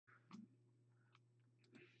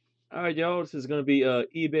All right, y'all. This is going to be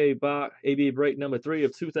eBay break number 3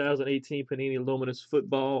 of 2018 Panini Luminance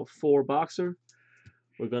Football 4 Boxer.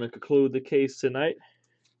 We're going to conclude the case tonight.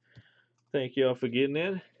 Thank y'all for getting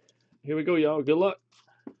in. Here we go, y'all. Good luck.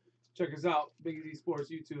 Check us out,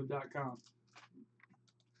 bigeazysports.youtube.com.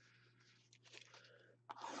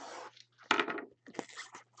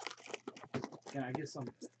 Can I get some?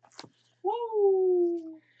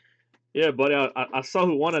 Woo! Yeah, buddy. I saw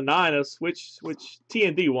who won a 9. Which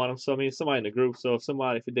TND won them. So I mean, somebody in the group. So if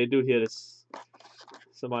they do hit, it's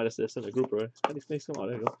somebody that's in the group, right? How do you think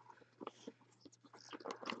somebody? There you go.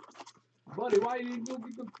 Buddy, why you didn't go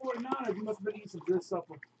get the 49ers? You must have been eating some good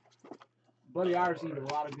supper. Buddy Irish eating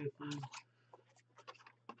a lot of good food.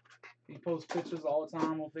 He posts pictures all the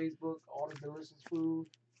time on Facebook, all the delicious food.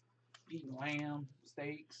 Eating lamb,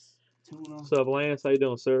 steaks, tuna. What's up, Lance? How you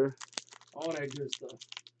doing, sir? All that good stuff.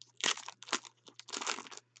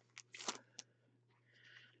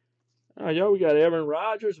 All right, y'all. We got Aaron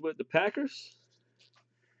Rodgers with the Packers.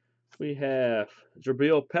 We have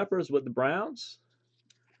Jabril Peppers with the Browns.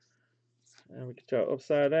 And we can try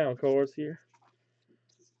upside down cards here.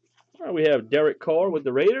 All right, we have Derek Carr with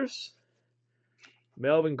the Raiders.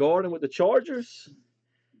 Melvin Gordon with the Chargers.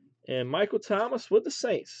 And Michael Thomas with the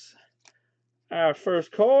Saints. Our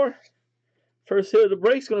first card. First hit of the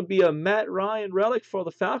break is going to be a Matt Ryan relic for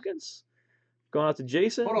the Falcons. Going out to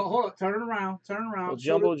Jason. Hold on. Turn it around. A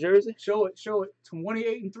jumbo jersey. Show it.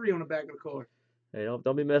 28-3 on the back of the card. Hey,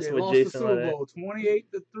 don't be messing with lost Jason the like Super Bowl,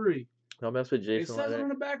 that. 28-3. Don't mess with Jason like that. It says it on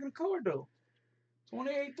the back of the card, though.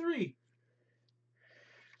 28-3.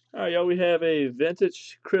 All right, y'all. We have a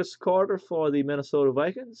vintage Chris Carter for the Minnesota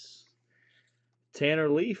Vikings. Tanner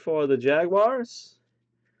Lee for the Jaguars.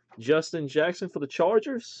 Justin Jackson for the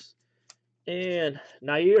Chargers. And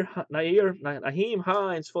Naheem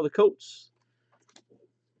Hines for the Colts.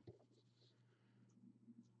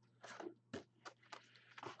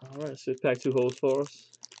 All right, so pack 2 holes for us.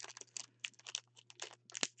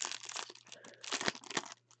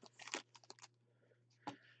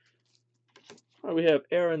 All right, we have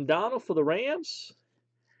Aaron Donald for the Rams.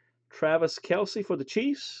 Travis Kelce for the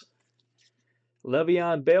Chiefs.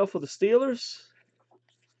 Le'Veon Bell for the Steelers.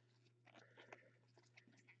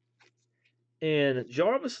 And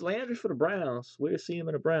Jarvis Landry for the Browns. We'll see him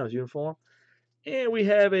in a Browns uniform. And we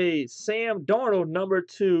have a Sam Darnold number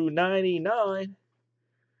 299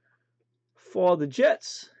 for the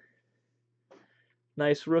Jets.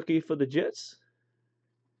 Nice rookie for the Jets.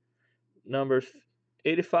 Number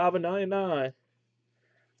 85 and 99.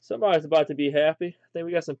 Somebody's about to be happy. I think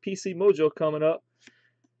we got some PC Mojo coming up.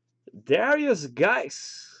 Darius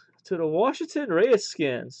Geis to the Washington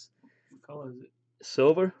Redskins. What color is it?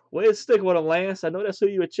 Silver. Way to stick with him, Lance. I know that's who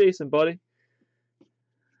you were chasing, buddy.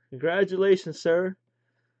 Congratulations, sir.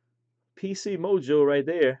 PC Mojo right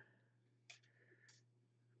there.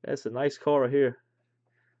 That's a nice car right here.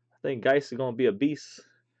 I think Geis is going to be a beast.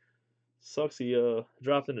 Sucks he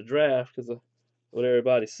dropped in the draft because of what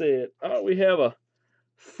everybody said. Oh, we have a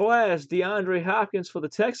Flash DeAndre Hopkins for the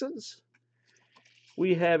Texans.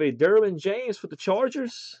 We have a Derwin James for the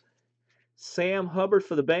Chargers. Sam Hubbard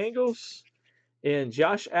for the Bengals. And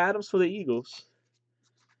Josh Adams for the Eagles.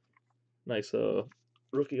 Nice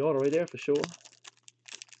rookie auto right there for sure.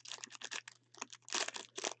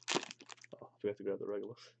 Oh, we have to grab the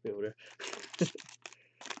regular. Get over there.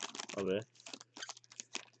 Oh, man.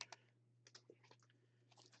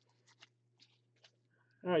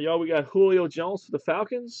 All right, y'all. We got Julio Jones for the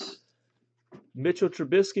Falcons. Mitchell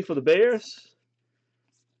Trubisky for the Bears.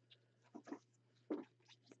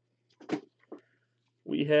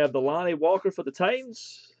 We have Delanie Walker for the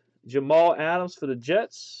Titans. Jamal Adams for the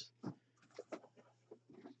Jets.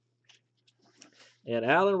 And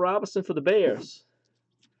Allen Robinson for the Bears.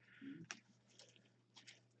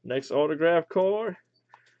 Next autograph card.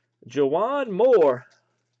 Jawan Moore.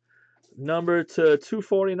 Number to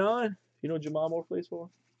 249. You know what Jamal Moore plays for?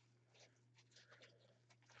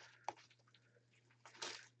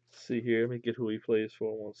 Let's see here. Let me get who he plays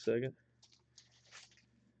for 1 second.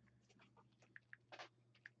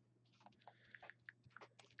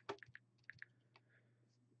 I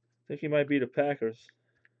think he might be the Packers.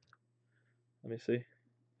 Let me see.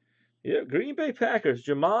 Yeah, Green Bay Packers.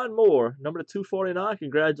 Jamon Moore, number 249.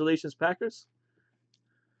 Congratulations, Packers.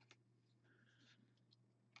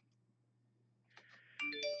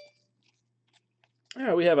 All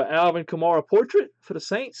right, we have an Alvin Kamara portrait for the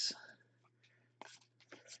Saints.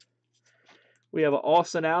 We have an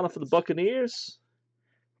Austin Allen for the Buccaneers.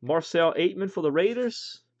 Marcel Aitman for the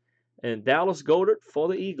Raiders. And Dallas Goedert for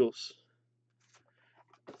the Eagles.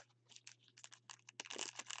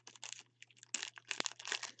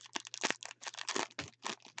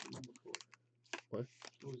 What?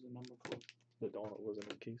 What was the number for? The Donald wasn't in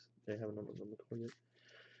the case. They haven't number card yet.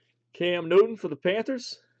 Cam Newton for the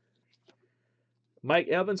Panthers. Mike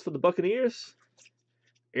Evans for the Buccaneers.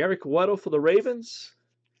 Eric Weddle for the Ravens.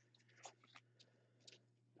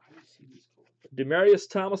 I didn't see these cards. Demarius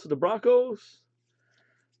Thomas for the Broncos.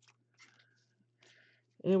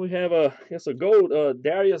 And we have a gold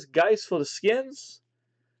Darius Geis for the Skins.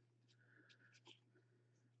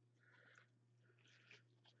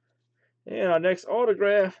 And our next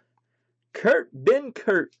autograph, Kurt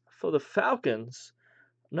Benkert for the Falcons.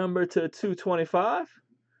 Number to 225.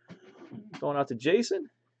 Going out to Jason.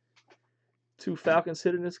 2 Falcons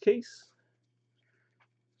hit in this case.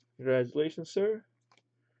 Congratulations, sir.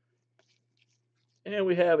 And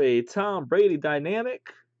we have a Tom Brady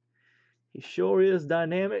dynamic. He sure is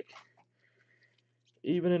dynamic.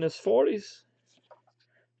 Even in his 40s.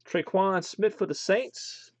 Traquan Smith for the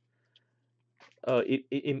Saints.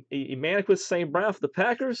 Emmanuel St. Brown for the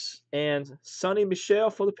Packers. And Sonny Michel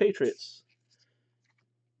for the Patriots.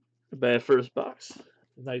 A bad first box.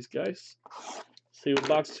 Nice, guys. See what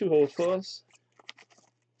box 2 holds for us.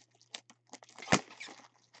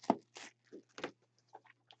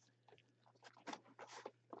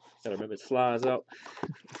 Gotta remember it slides out.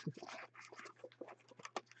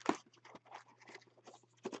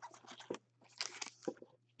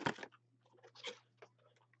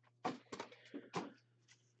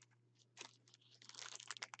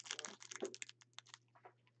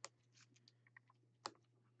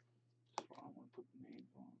 I want to put the names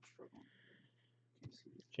on. I'm struggling.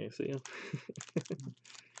 Can't see him.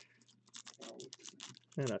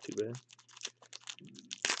 Not too bad.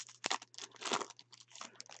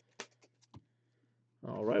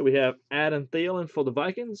 All right, we have Adam Thielen for the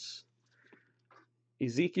Vikings.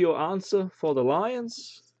 Ezekiel Ansah for the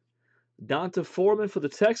Lions. Donta Foreman for the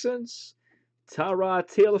Texans. Tyrod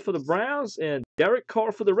Taylor for the Browns. And Derek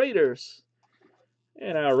Carr for the Raiders.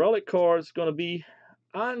 And our relic card is going to be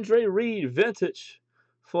Andre Reed Vintage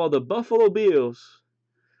for the Buffalo Bills.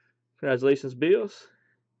 Congratulations, Bills.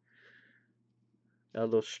 Got a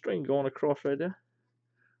little string going across right there.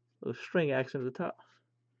 A little string action at the top.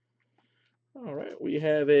 All right, we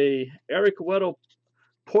have a Eric Weddle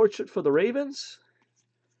portrait for the Ravens.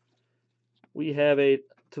 We have a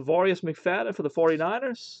Tavarius McFadden for the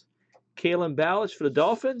 49ers. Kalen Ballage for the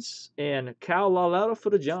Dolphins. And Cal Lauletta for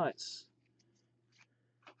the Giants.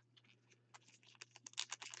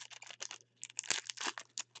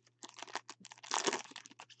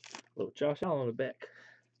 Little Josh Allen on the back.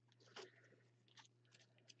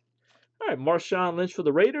 All right, Marshawn Lynch for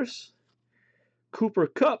the Raiders. Cooper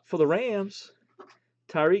Kupp for the Rams.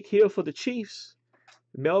 Tyreek Hill for the Chiefs.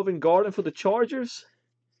 Melvin Gordon for the Chargers.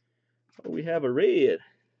 We have a red.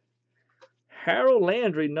 Harold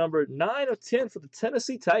Landry, number 9 of 10 for the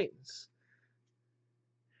Tennessee Titans.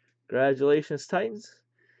 Congratulations, Titans.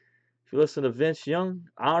 If you listen to Vince Young,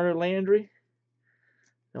 honor Landry.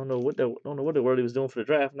 Don't know what the word he was doing for the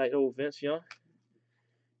draft night. Old Vince Young.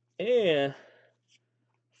 And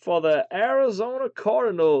for the Arizona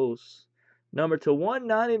Cardinals, number to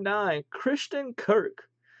 199, Christian Kirk.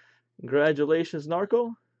 Congratulations,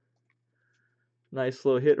 Narco. Nice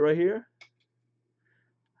little hit right here.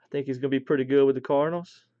 I think he's going to be pretty good with the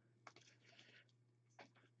Cardinals.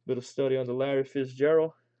 Bit of study on the Larry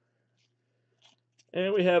Fitzgerald.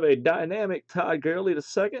 And we have a dynamic Todd Gurley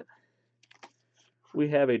II. We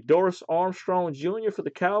have a Doris Armstrong Jr. for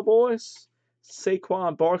the Cowboys.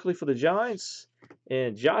 Saquon Barkley for the Giants.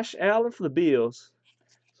 And Josh Allen for the Bills.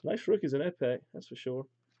 Some nice rookies in that pack, that's for sure.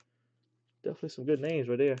 Definitely some good names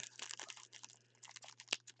right there.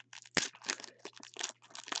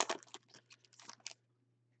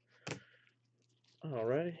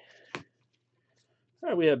 Alrighty.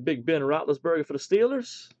 Alright, we have Big Ben Roethlisberger for the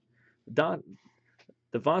Steelers.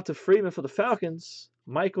 Devonta Freeman for the Falcons.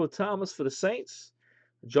 Michael Thomas for the Saints.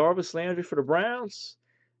 Jarvis Landry for the Browns.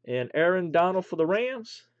 And Aaron Donald for the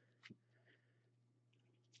Rams.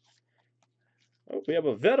 Oh, we have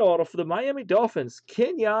a vet auto for the Miami Dolphins.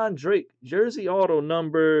 Kenyon Drake. Jersey auto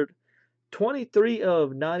numbered 23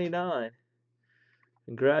 of 99.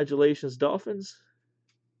 Congratulations, Dolphins.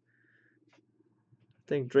 I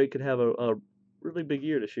think Drake could have a really big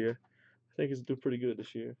year this year. I think he's doing pretty good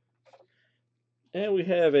this year. And we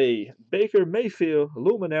have a Baker Mayfield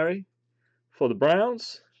luminary for the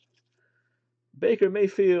Browns. Baker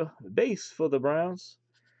Mayfield base for the Browns.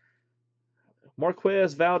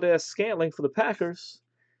 Marquez Valdez-Scantling for the Packers.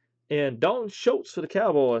 And Dalton Schultz for the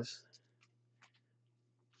Cowboys.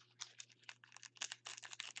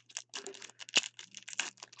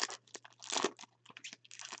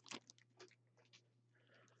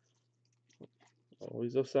 Oh,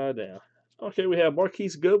 he's upside down. Okay, we have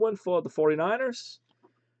Marquise Goodwin for the 49ers.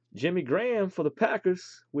 Jimmy Graham for the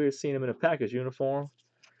Packers. We're seeing him in a Packers uniform.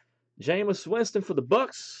 Jameis Winston for the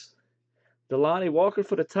Bucks. Delanie Walker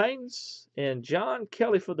for the Titans. And John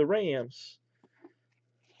Kelly for the Rams.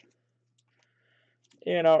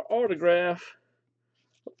 And our autograph,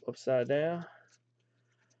 upside down,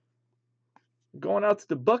 going out to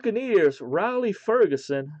the Buccaneers, Riley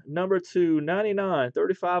Ferguson, number 299,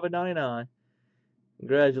 35 and 99.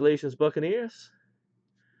 Congratulations, Buccaneers.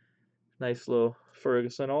 Nice little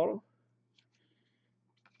Ferguson auto.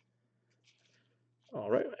 All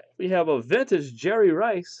right, we have a vintage Jerry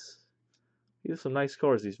Rice. These are some nice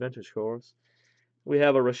cards, these vintage cards. We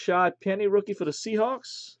have a Rashad Penny rookie for the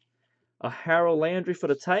Seahawks, a Harold Landry for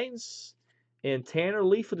the Titans, and Tanner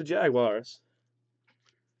Lee for the Jaguars.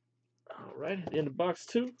 All right, in the box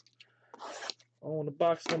 2. On the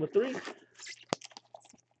box number 3.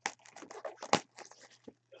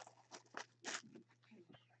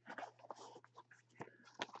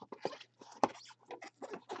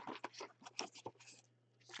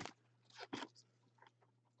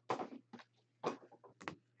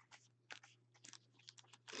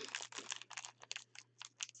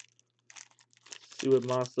 See what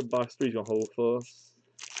monster box 3 is going to hold for us.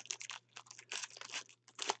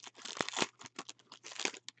 I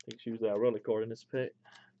think it's usually our relic card in this pack.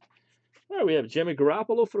 All right, we have Jimmy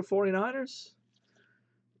Garoppolo for the 49ers.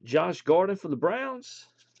 Josh Gordon for the Browns.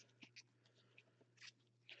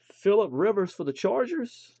 Phillip Rivers for the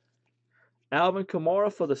Chargers. Alvin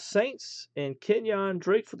Kamara for the Saints. And Kenyon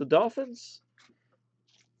Drake for the Dolphins.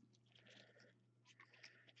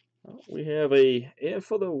 We have and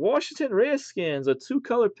for the Washington Redskins, a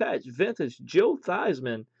 2-color patch, vintage Joe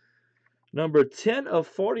Theismann, number 10 of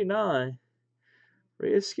 49.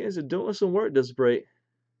 Redskins are doing some work this break.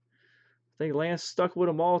 I think Lance stuck with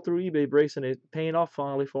them all through eBay breaks, and it's paying off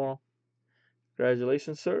finally for him.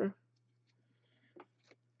 Congratulations, sir.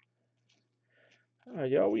 All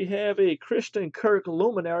right, y'all, we have a Christian Kirk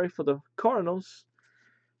luminary for the Cardinals.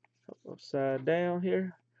 Upside down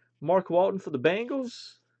here. Mark Walton for the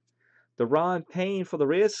Bengals. Deron Payne for the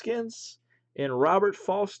Redskins. And Robert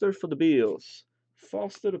Foster for the Bills.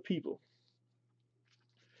 Foster the people.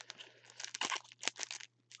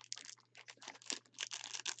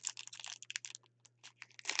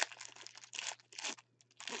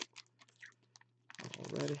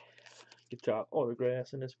 Alrighty. Get to our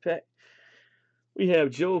autographs in this pack. We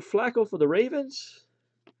have Joe Flacco for the Ravens.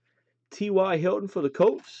 T.Y. Hilton for the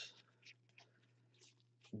Colts.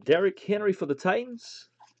 Derrick Henry for the Titans.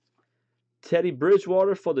 Teddy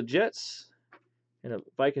Bridgewater for the Jets. In a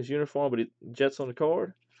Vikings uniform, but Jets on the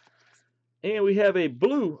card. And we have a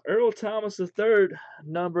blue Earl Thomas III,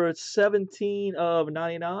 number 17 of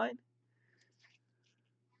 99.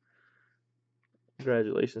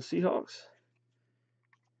 Congratulations, Seahawks.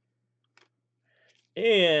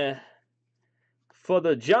 And for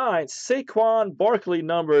the Giants, Saquon Barkley,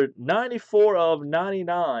 number 94 of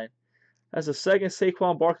 99. That's the second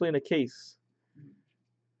Saquon Barkley in the case.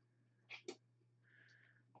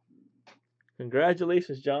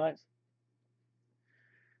 Congratulations, Giants.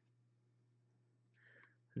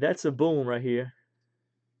 That's a boom right here.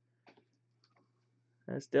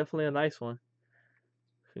 That's definitely a nice one.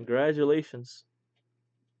 Congratulations.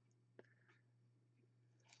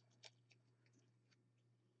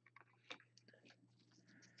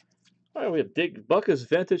 All right, we have Dick Buckus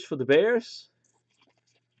vintage for the Bears.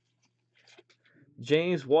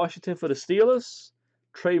 James Washington for the Steelers.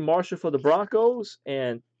 Trey Marshall for the Broncos.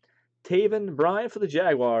 And Taven Bryan for the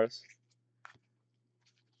Jaguars.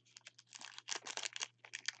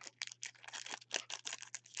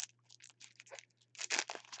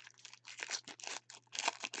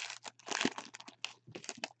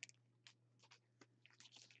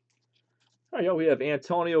 All right, y'all, we have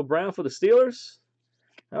Antonio Brown for the Steelers.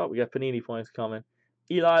 Oh, we got Panini points coming.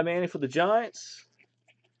 Eli Manning for the Giants.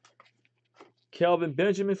 Kelvin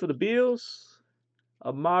Benjamin for the Bills.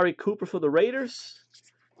 Amari Cooper for the Raiders.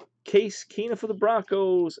 Case Keenum for the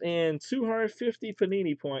Broncos. And 250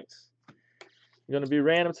 Panini points. We're going to be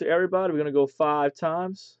random to everybody. We're going to go 5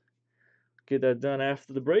 times. Get that done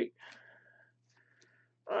after the break.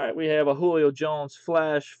 All right, we have a Julio Jones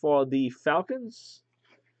flash for the Falcons.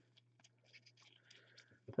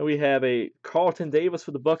 And we have a Carlton Davis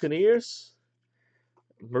for the Buccaneers.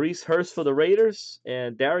 Maurice Hurst for the Raiders.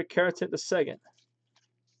 And Derek Carrington II.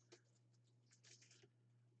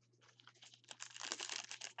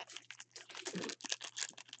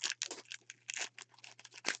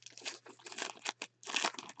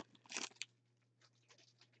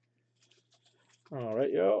 All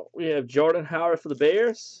right, y'all. We have Jordan Howard for the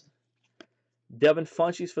Bears. Devin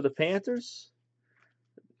Funchess for the Panthers.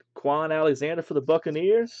 Quan Alexander for the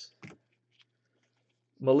Buccaneers.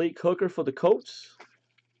 Malik Hooker for the Colts.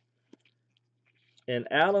 And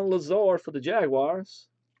Alan Lazard for the Jaguars.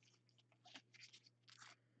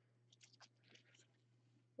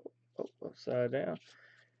 Oh, upside down.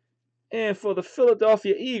 And for the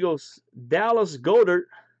Philadelphia Eagles, Dallas Goedert,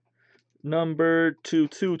 number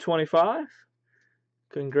 2/225.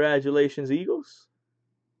 Congratulations, Eagles.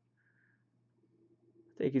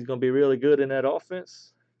 I think he's going to be really good in that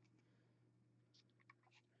offense.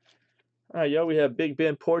 All right, we have Big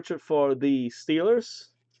Ben portrait for the Steelers.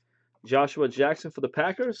 Joshua Jackson for the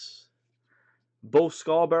Packers. Bo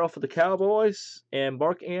Scarborough for the Cowboys. And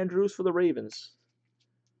Mark Andrews for the Ravens.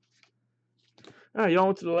 All right,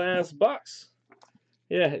 on to the last box.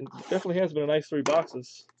 Yeah, it definitely has been a nice 3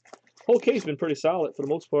 boxes. Whole case has been pretty solid for the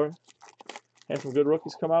most part. Had some good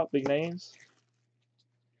rookies come out, big names.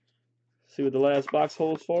 See what the last box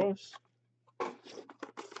holds for us.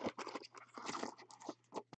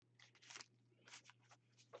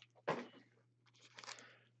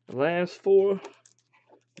 The last 4,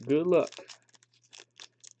 good luck.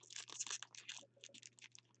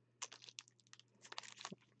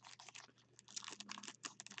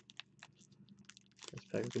 This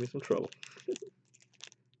pack will give me some trouble.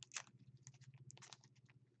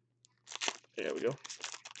 There we go.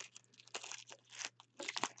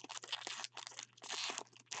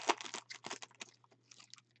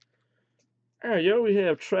 All right, we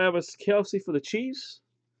have Travis Kelce for the Chiefs.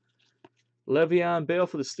 Le'Veon Bell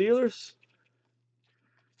for the Steelers.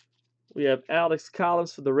 We have Alex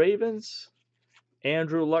Collins for the Ravens.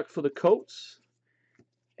 Andrew Luck for the Colts.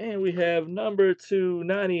 And we have number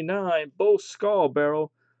 299, Bo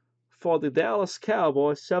Scarborough for the Dallas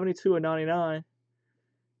Cowboys, 72/99.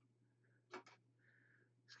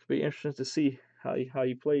 It's going to be interesting to see how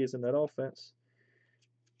he plays in that offense.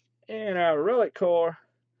 And our relic car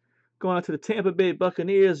going out to the Tampa Bay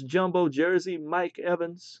Buccaneers, jumbo jersey, Mike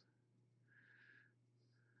Evans.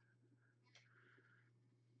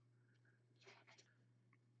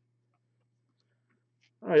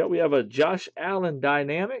 All right, we have a Josh Allen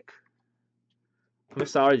dynamic. I'm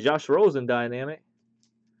sorry, Josh Rosen dynamic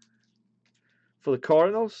for the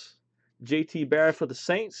Cardinals. JT Barrett for the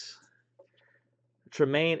Saints.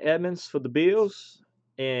 Tremaine Edmonds for the Bills.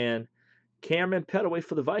 And Cameron Petaway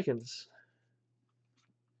for the Vikings.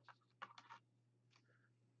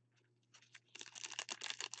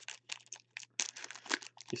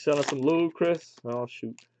 You selling some lube, Chris? Oh,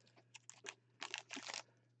 shoot.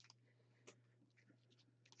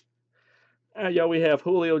 All right, we have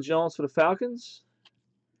Julio Jones for the Falcons.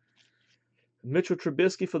 Mitchell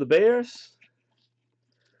Trubisky for the Bears.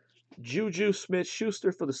 Juju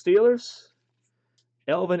Smith-Schuster for the Steelers.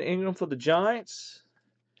 Elvin Ingram for the Giants.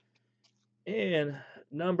 And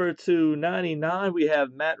number 299, we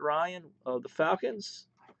have Matt Ryan of the Falcons.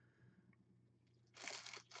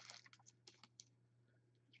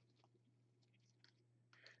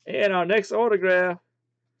 And our next autograph,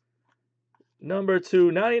 number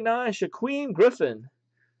 299, Shaquem Griffin,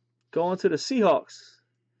 going to the Seahawks.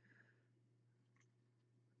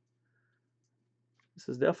 This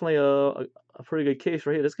is definitely a pretty good case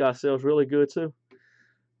right here. This guy sells really good too.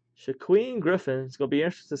 Shaquem Griffin. It's going to be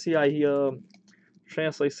interesting to see how he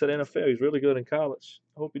translates to the NFL. He's really good in college.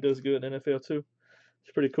 I hope he does good in the NFL too.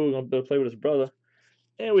 It's pretty cool. Going to be able to play with his brother.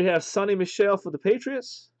 And we have Sonny Michel for the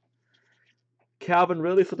Patriots. Calvin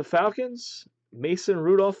Ridley for the Falcons. Mason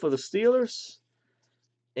Rudolph for the Steelers.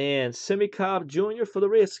 And Simi Cobb Jr. for the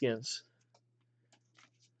Redskins.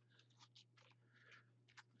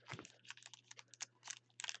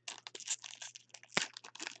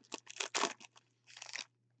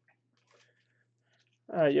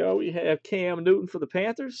 All right, we have Cam Newton for the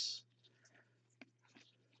Panthers.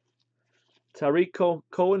 Tariq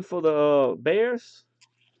Cohen for the Bears.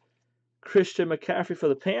 Christian McCaffrey for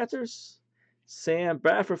the Panthers. Sam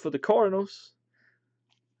Bradford for the Cardinals.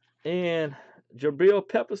 And Jabril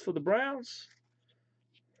Peppers for the Browns.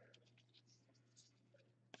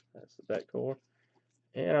 That's the back cover.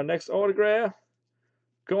 And our next autograph,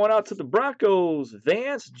 going out to the Broncos,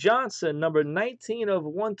 Vance Johnson, number 19 of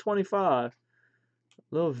 125.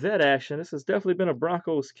 A little vet action. This has definitely been a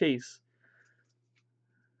Broncos case.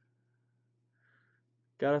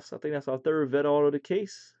 Got us, I think that's our 3rd vet auto of the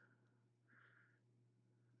case.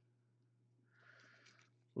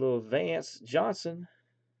 Little Vance Johnson.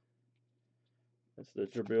 That's the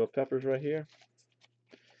Jabril Peppers right here.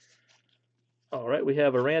 All right, we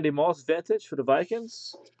have a Randy Moss vintage for the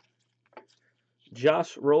Vikings.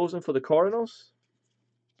 Josh Rosen for the Cardinals.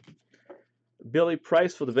 Billy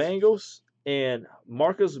Price for the Bengals. and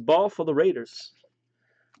Marcus Ball for the Raiders.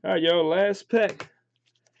 All right, yo, last pack.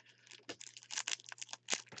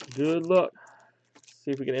 Good luck.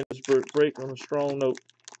 See if we can end this break on a strong note.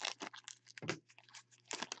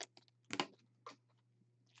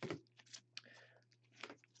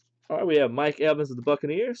 All right, we have Mike Evans of the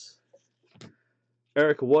Buccaneers,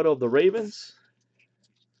 Eric Weddle of the Ravens,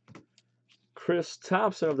 Chris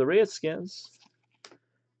Thompson of the Redskins,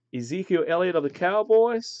 Ezekiel Elliott of the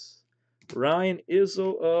Cowboys, Ryan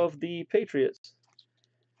Izzo of the Patriots.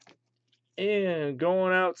 And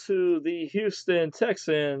going out to the Houston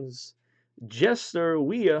Texans, Jester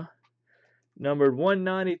Weah, numbered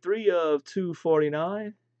 193 of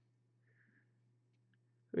 249.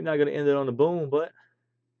 We're not going to end it on the boom, but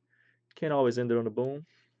can't always end it on the boom.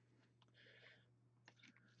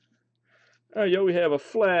 All right, yo, we have a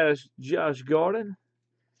flash Josh Gordon,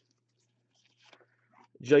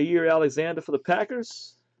 Jair Alexander for the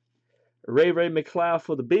Packers, Ray McLeod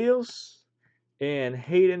for the Bills, and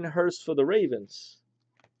Hayden Hurst for the Ravens.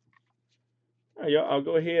 All right, y'all, I'll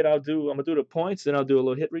go ahead. I'm gonna do the points, then I'll do a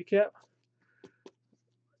little hit recap.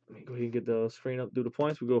 Let me go ahead and get the screen up. Do the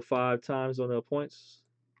points. We go 5 times on the points.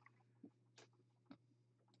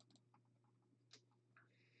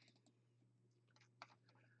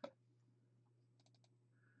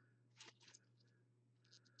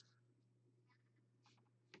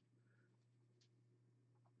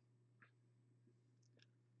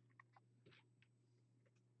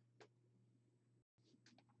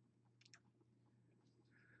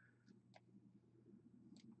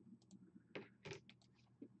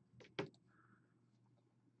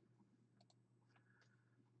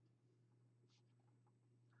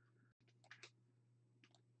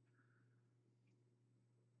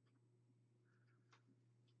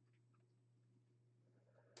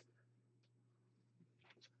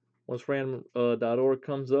 Once random.org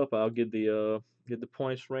comes up, I'll get the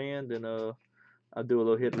points ran, and I'll do a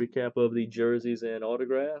little hit recap of the jerseys and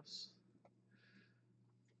autographs.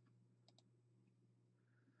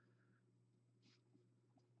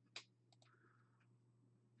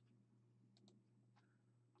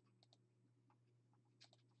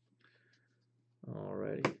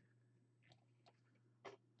 Alrighty.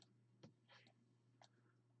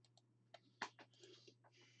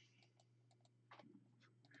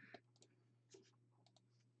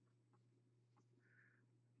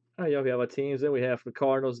 All right, y'all, we have our teams in. We have the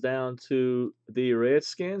Cardinals down to the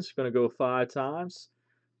Redskins. We're going to go 5 times.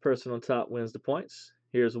 Person on top wins the points.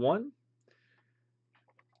 Here's 1,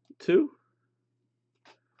 2,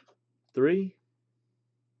 3,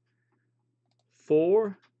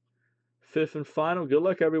 4, 5th and final. Good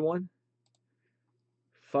luck, everyone.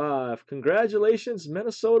 5. Congratulations,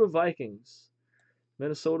 Minnesota Vikings.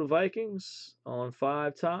 Minnesota Vikings on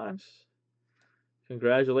 5 times.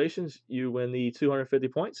 Congratulations, you win the 250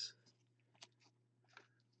 points.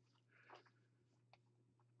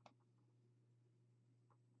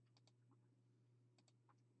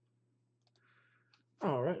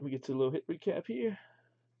 All right, we get to a little hit recap here.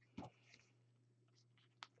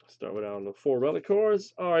 Start with our 4 relic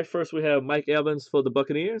cards. All right, first we have Mike Evans for the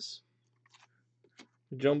Buccaneers.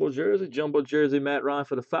 Jumbo jersey, Matt Ryan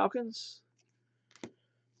for the Falcons.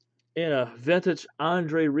 And a vintage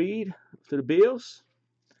Andre Reed for the Bills.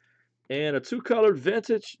 And a 2-colored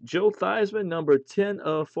vintage Joe Theismann, number 10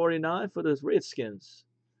 of 49 for the Redskins.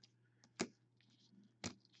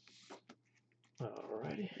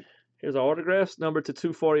 Alrighty. Here's our autographs, number to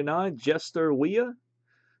 249, Jester Weah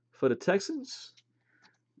for the Texans.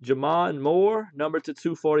 Jamon Moore, number to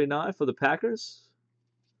 249 for the Packers.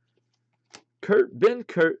 Ben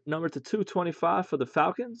Kurt, number to 225 for the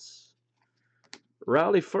Falcons.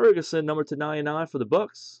 Riley Ferguson, number to 99 for the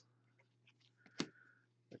Bucks.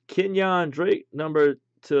 Kenyon Drake, number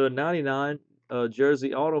to 99,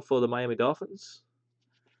 jersey auto for the Miami Dolphins.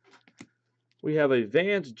 We have a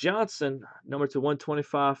Vance Johnson, number to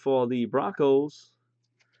 125 for the Broncos.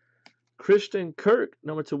 Christian Kirk,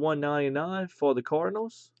 number to 199 for the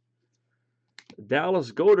Cardinals.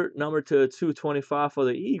 Dallas Goedert, number to 225 for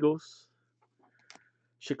the Eagles.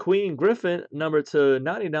 Shaquem Griffin, number to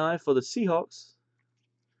 99 for the Seahawks.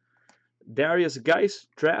 Darius Geis,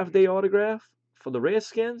 draft day autograph for the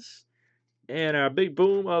Redskins. And our big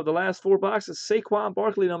boom of the last 4 boxes, Saquon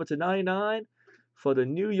Barkley, number to 99 for the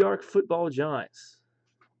New York Football Giants.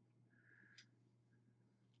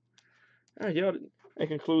 All right, y'all, that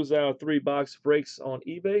concludes our 3-box breaks on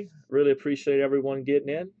eBay. Really appreciate everyone getting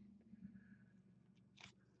in.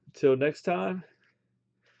 Until next time,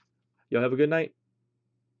 y'all have a good night.